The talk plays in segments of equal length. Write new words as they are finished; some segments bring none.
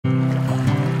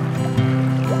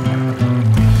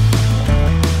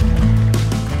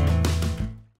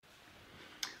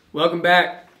Welcome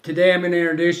back. Today I'm going to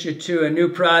introduce you to a new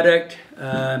product.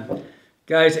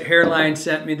 Guys at Hareline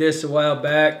sent me this a while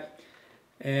back,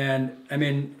 and I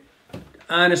mean,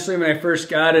 honestly, when I first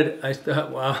got it, I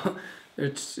thought, wow,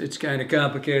 it's kind of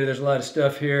complicated. There's a lot of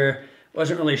stuff here.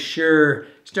 Wasn't really sure.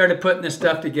 Started putting this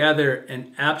stuff together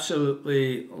and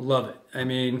absolutely love it. I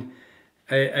mean,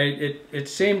 it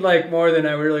seemed like more than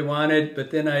I really wanted, but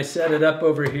then I set it up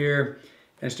over here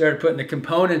and started putting the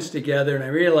components together, and I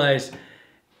realized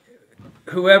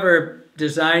whoever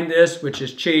designed this, which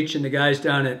is Cheech and the guys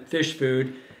down at Fish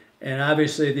Food, and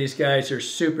obviously these guys are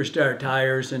superstar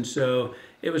tires, and so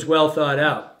it was well thought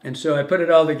out. And so I put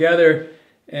it all together,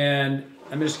 and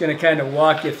I'm just going to kind of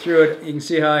walk you through it. You can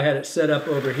see how I had it set up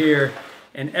over here.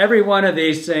 And every one of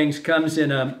these things comes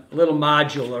in a little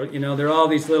module, or, you know, they're all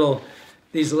these little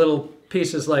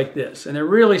pieces like this. And they're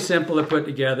really simple to put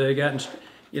together.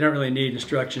 You don't really need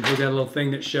instructions. We've got a little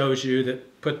thing that shows you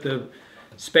that put the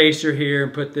spacer here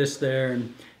and put this there,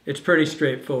 and it's pretty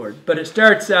straightforward. But it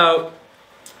starts out,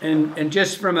 and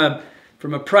just from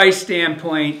a price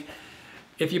standpoint,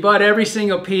 if you bought every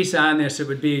single piece on this, it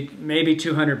would be maybe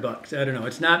 200 bucks. I don't know.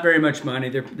 It's not very much money.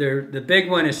 The big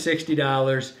one is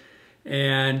 $60,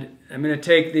 and I'm going to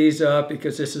take these up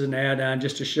because this is an add-on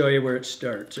just to show you where it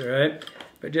starts, all right?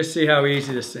 But just see how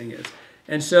easy this thing is.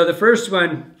 And so the first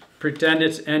one, pretend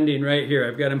it's ending right here.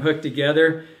 I've got them hooked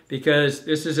together because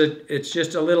it's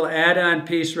just a little add-on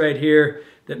piece right here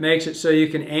that makes it so you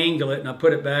can angle it, and I'll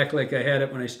put it back like I had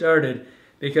it when I started,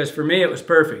 because for me it was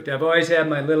perfect. I've always had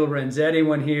my little Renzetti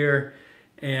one here,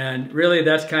 and really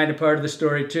that's kind of part of the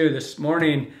story too. This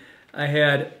morning I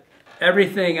had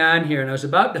everything on here, and I was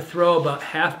about to throw about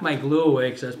half my glue away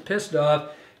because I was pissed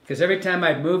off, because every time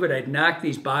I'd move it, I'd knock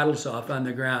these bottles off on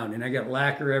the ground, and I got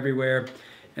lacquer everywhere.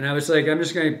 And I was like, I'm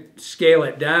just going to scale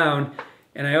it down.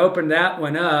 And I opened that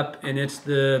one up, and it's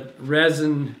the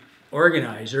resin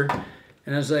organizer.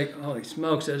 And I was like, holy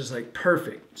smokes, that is like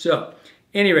perfect. So,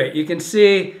 anyway, you can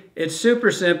see it's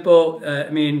super simple. I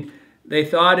mean, they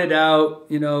thought it out.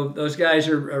 You know, those guys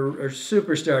are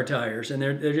superstar tires, and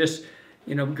they're just,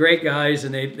 you know, great guys.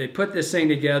 And they put this thing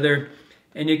together.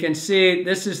 And you can see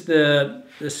this is the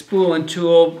spool and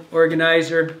tool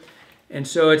organizer. And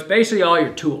so it's basically all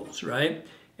your tools, right?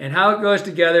 And how it goes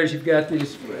together is you've got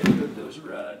these, those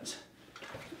rods.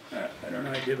 I don't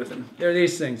know what I did with them. They're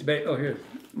these things. Oh, here,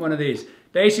 one of these.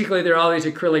 Basically, they're all these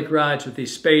acrylic rods with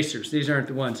these spacers. These aren't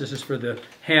the ones. This is for the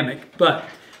hammock. But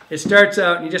it starts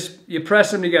out, and you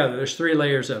press them together. There's 3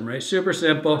 layers of them, right? Super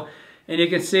simple. And you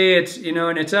can see it's, you know,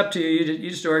 and it's up to you. You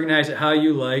just organize it how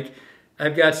you like.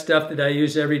 I've got stuff that I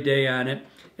use every day on it.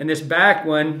 And this back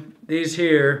one, these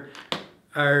here,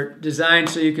 are designed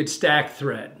so you could stack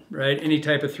thread, right? Any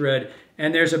type of thread.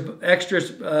 And there's extra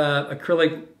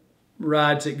acrylic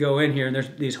rods that go in here, and there's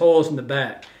these holes in the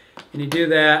back. And you do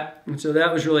that, and so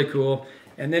that was really cool.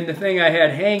 And then the thing I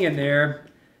had hanging there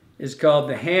is called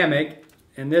the hammock,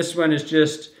 and this one is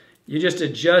just, you just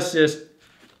adjust this,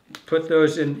 put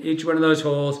those in each one of those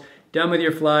holes. Done with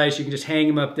your flies, you can just hang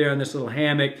them up there on this little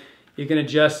hammock. You can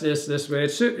adjust this way.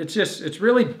 It's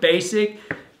really basic.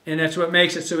 And that's what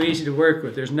makes it so easy to work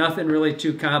with. There's nothing really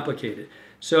too complicated.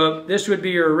 So this would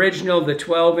be your original, the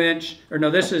 12-inch, or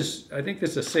no, this is, I think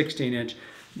this is a 16-inch,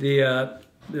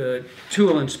 the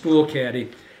tool and spool caddy.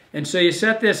 And so you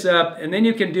set this up, and then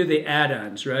you can do the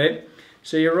add-ons, right?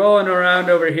 So you're rolling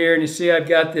around over here, and you see I've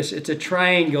got this, it's a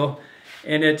triangle,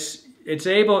 and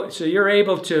so you're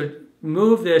able to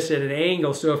move this at an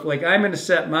angle. So if, like, I'm going to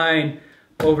set mine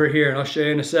over here, and I'll show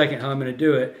you in a second how I'm going to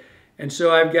do it. And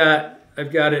so I've got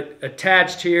it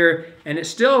attached here, and it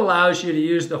still allows you to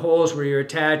use the holes where you're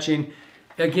attaching.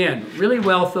 Again, really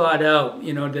well thought out,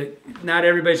 you know, that not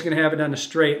everybody's going to have it on a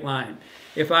straight line.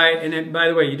 And then, by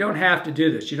the way, you don't have to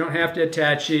do this. You don't have to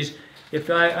attach these. If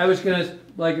I was going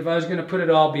to put it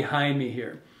all behind me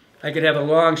here, I could have a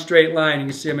long straight line. You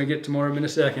can see I'm going to get to more of them in a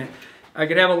second. I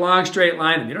could have a long straight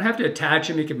line. You don't have to attach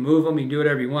them. You can move them. You can do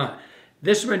whatever you want.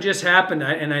 This one just happened,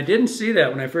 and I didn't see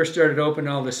that when I first started opening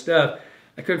all this stuff.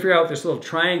 I couldn't figure out what this little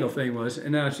triangle thing was,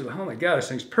 and then I was like, oh my God, this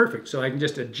thing's perfect. So I can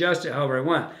just adjust it however I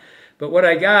want. But what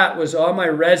I got was all my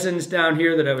resins down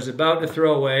here that I was about to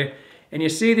throw away. And you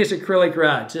see these acrylic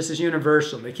rods. This is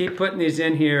universal. They keep putting these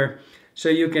in here so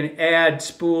you can add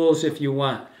spools if you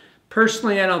want.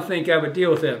 Personally, I don't think I would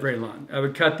deal with that very long. I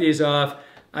would cut these off.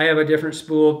 I have a different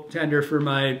spool tender for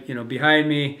my, you know, behind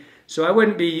me. So I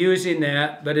wouldn't be using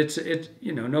that, but it's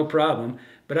you know, no problem.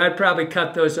 But I'd probably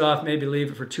cut those off, maybe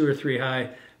leave it for 2 or 3 high.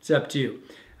 It's up to you.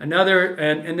 Another,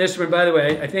 and this one, by the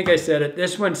way, I think I said it,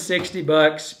 this one's 60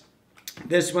 bucks.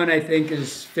 This one I think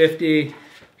is 50,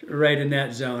 right in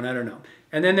that zone, I don't know.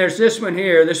 And then there's this one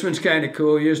here. This one's kind of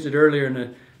cool. Used it earlier in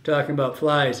the talking about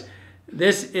flies.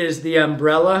 This is the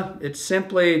umbrella. It's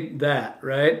simply that,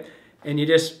 right? And you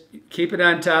just keep it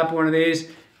on top of one of these.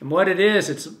 And what it is,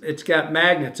 it's got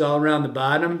magnets all around the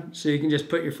bottom, so you can just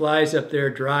put your flies up there,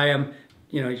 dry them.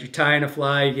 You know, you're tying a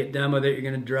fly, you get done with it, you're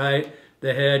going to dry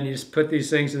the head, and you just put these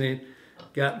things, and they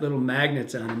got little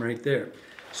magnets on them right there.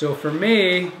 So for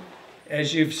me,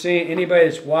 as you've seen, anybody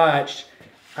that's watched,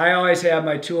 I always have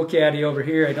my tool caddy over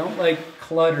here. I don't like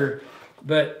clutter,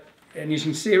 but, and you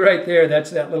can see right there,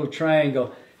 that's that little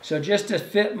triangle. So just to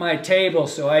fit my table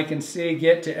so I can see,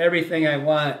 get to everything I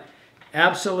want,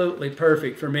 absolutely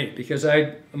perfect for me, because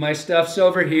my stuff's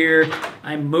over here.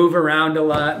 I move around a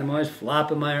lot, and I'm always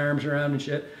flopping my arms around and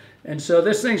shit. And so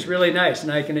this thing's really nice,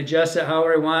 and I can adjust it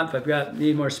however I want. If I've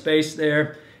need more space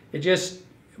there, it just,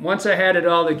 once I had it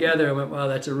all together, I went, wow,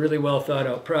 that's a really well thought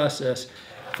out process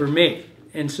for me.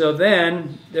 And so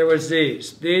then there was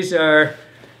these. This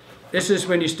is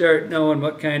when you start knowing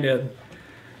what kind of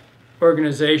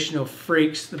organizational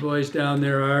freaks the boys down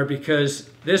there are, because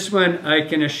this one, I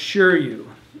can assure you,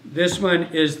 this one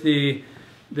is the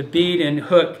bead and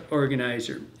hook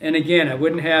organizer. And again, I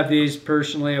wouldn't have these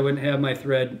personally. I wouldn't have my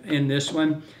thread in this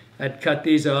one. I'd cut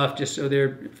these off just so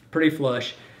they're pretty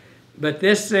flush. But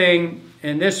this thing,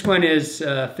 and this one is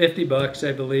 50 bucks,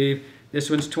 I believe. This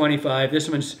one's 25. This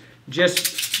one's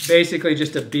just basically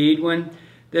just a bead one.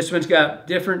 This one's got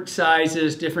different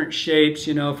sizes, different shapes,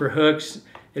 you know, for hooks.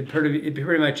 It'd be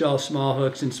pretty much all small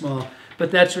hooks and small.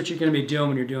 But that's what you're going to be doing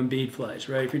when you're doing bead flies,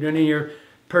 right? If you're doing any of your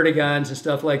perdigons and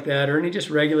stuff like that, or any just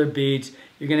regular beads,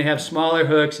 you're going to have smaller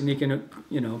hooks, and you can,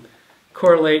 you know,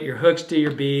 correlate your hooks to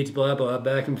your beads, blah, blah,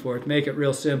 back and forth. Make it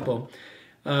real simple.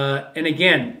 And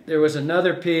again, there was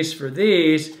another piece for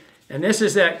these, and this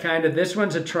is that kind of, this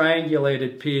one's a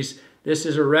triangulated piece. This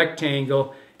is a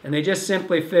rectangle, and they just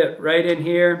simply fit right in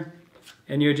here,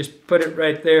 and you just put it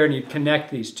right there, and you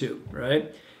connect these two,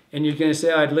 right? And you're going to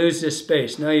say, oh, I'd lose this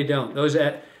space. No, you don't.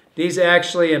 These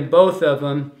actually, in both of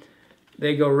them,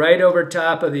 they go right over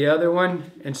top of the other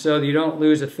one, and so you don't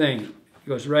lose a thing. It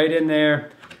goes right in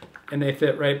there, and they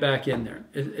fit right back in there.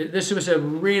 This was a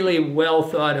really well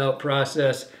thought out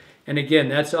process, and again,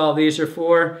 that's all these are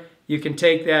for. You can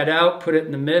take that out, put it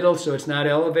in the middle so it's not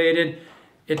elevated.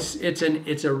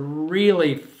 It's a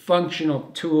really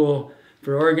functional tool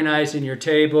for organizing your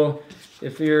table.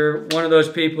 If you're one of those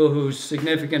people whose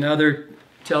significant other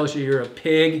tells you you're a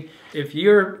pig, if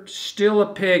you're still a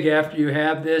pig after you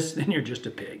have this, then you're just a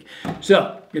pig.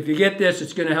 So if you get this,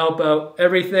 it's going to help out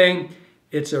everything.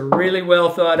 It's a really well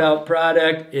thought out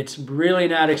product. It's really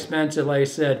not expensive. Like I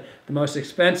said, the most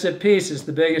expensive piece is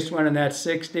the biggest one, and that's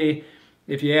 $60.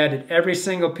 If you added every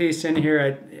single piece in here,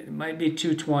 it might be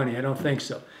 $220. I don't think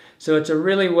so. So it's a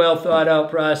really well thought out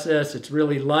process. It's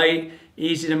really light,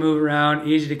 easy to move around,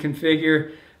 easy to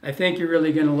configure. I think you're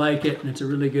really going to like it, and it's a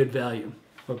really good value.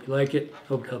 Hope you like it.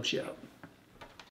 Hope it helps you out.